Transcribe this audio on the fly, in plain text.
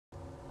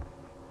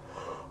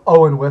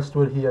Owen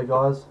Westwood here,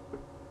 guys.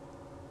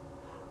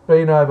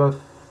 Been over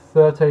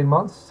 13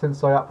 months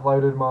since I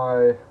uploaded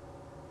my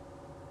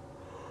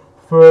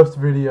first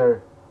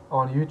video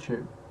on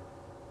YouTube.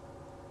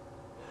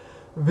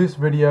 This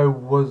video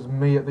was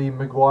me at the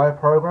McGuire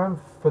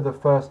Programme for the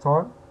first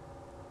time,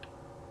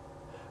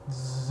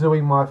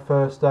 doing my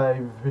first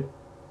day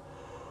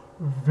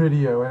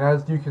video, and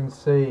as you can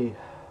see,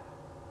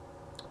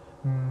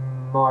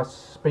 my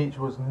speech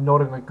was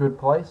not in a good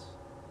place,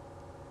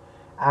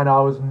 and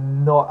I was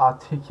not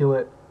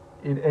articulate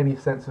in any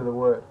sense of the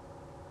word.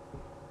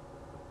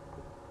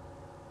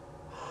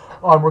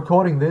 I'm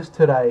recording this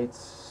today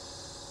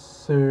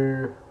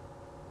to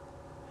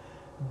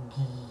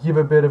give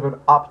a bit of an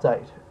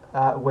update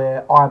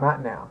where I'm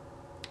at now.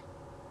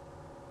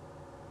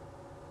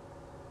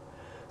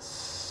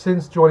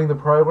 Since joining the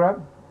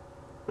program,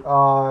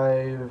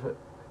 I've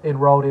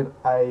enrolled in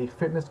a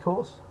fitness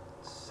course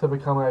to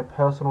become a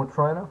personal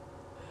trainer,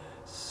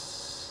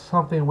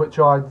 something which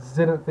I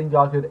didn't think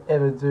I could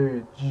ever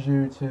do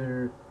due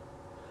to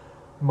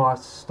my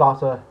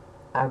stutter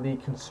and the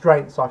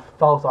constraints I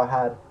felt I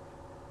had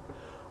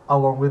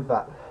along with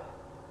that.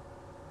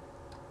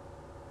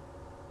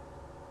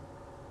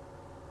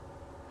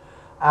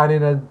 And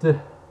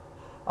in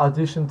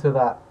addition to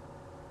that,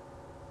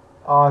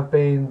 I've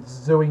been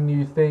doing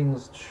new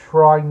things,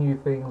 trying new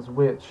things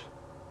which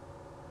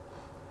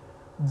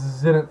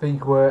didn't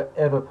think were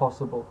ever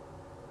possible.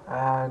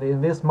 And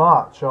in this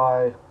March,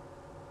 I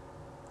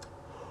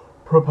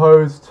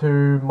proposed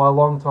to my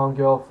longtime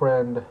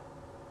girlfriend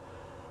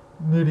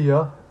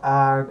Nydia,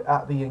 and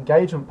at the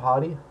engagement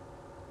party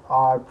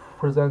I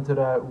presented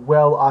a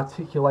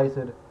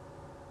well-articulated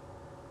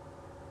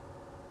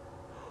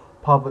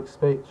public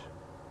speech.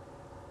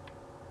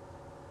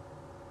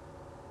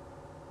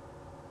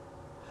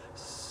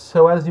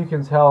 So as you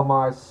can tell,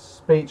 my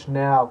speech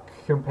now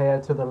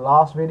compared to the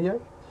last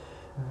video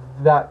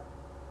that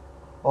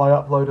I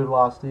uploaded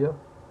last year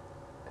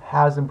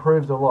has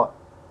improved a lot,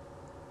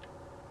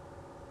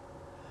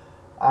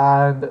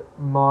 and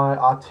my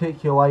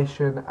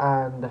articulation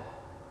and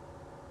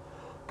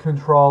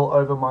control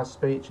over my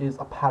speech is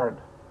apparent.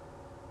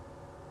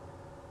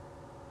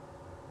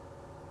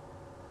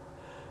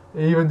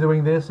 Even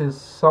doing this is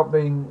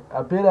something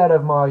a bit out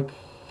of my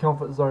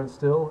comfort zone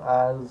still,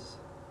 as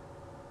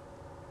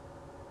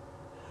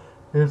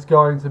it's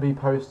going to be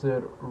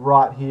posted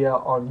right here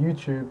on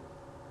YouTube,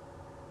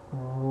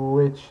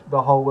 which the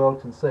whole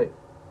world can see.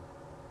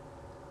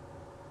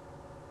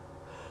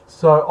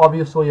 So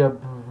obviously a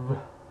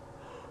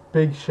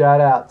big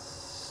shout out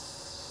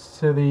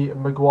to the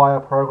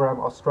McGuire Programme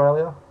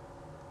Australia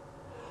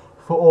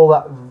for all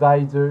that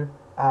they do,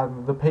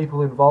 and the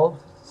people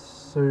involved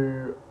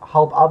to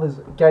help others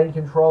gain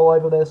control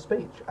over their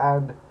speech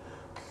and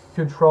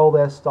control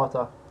their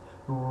stutter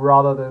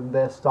rather than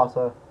their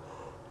stutter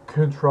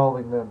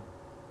controlling them.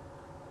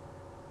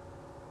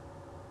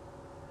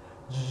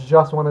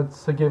 Just wanted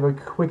to give a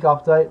quick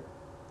update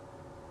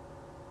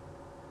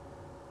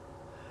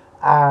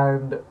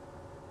and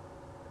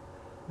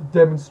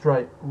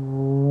demonstrate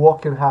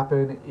what can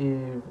happen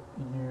if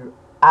you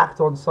act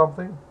on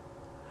something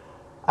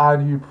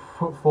and you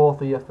put forth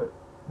the effort.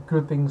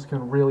 Good things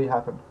can really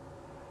happen.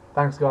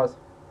 Thanks, guys.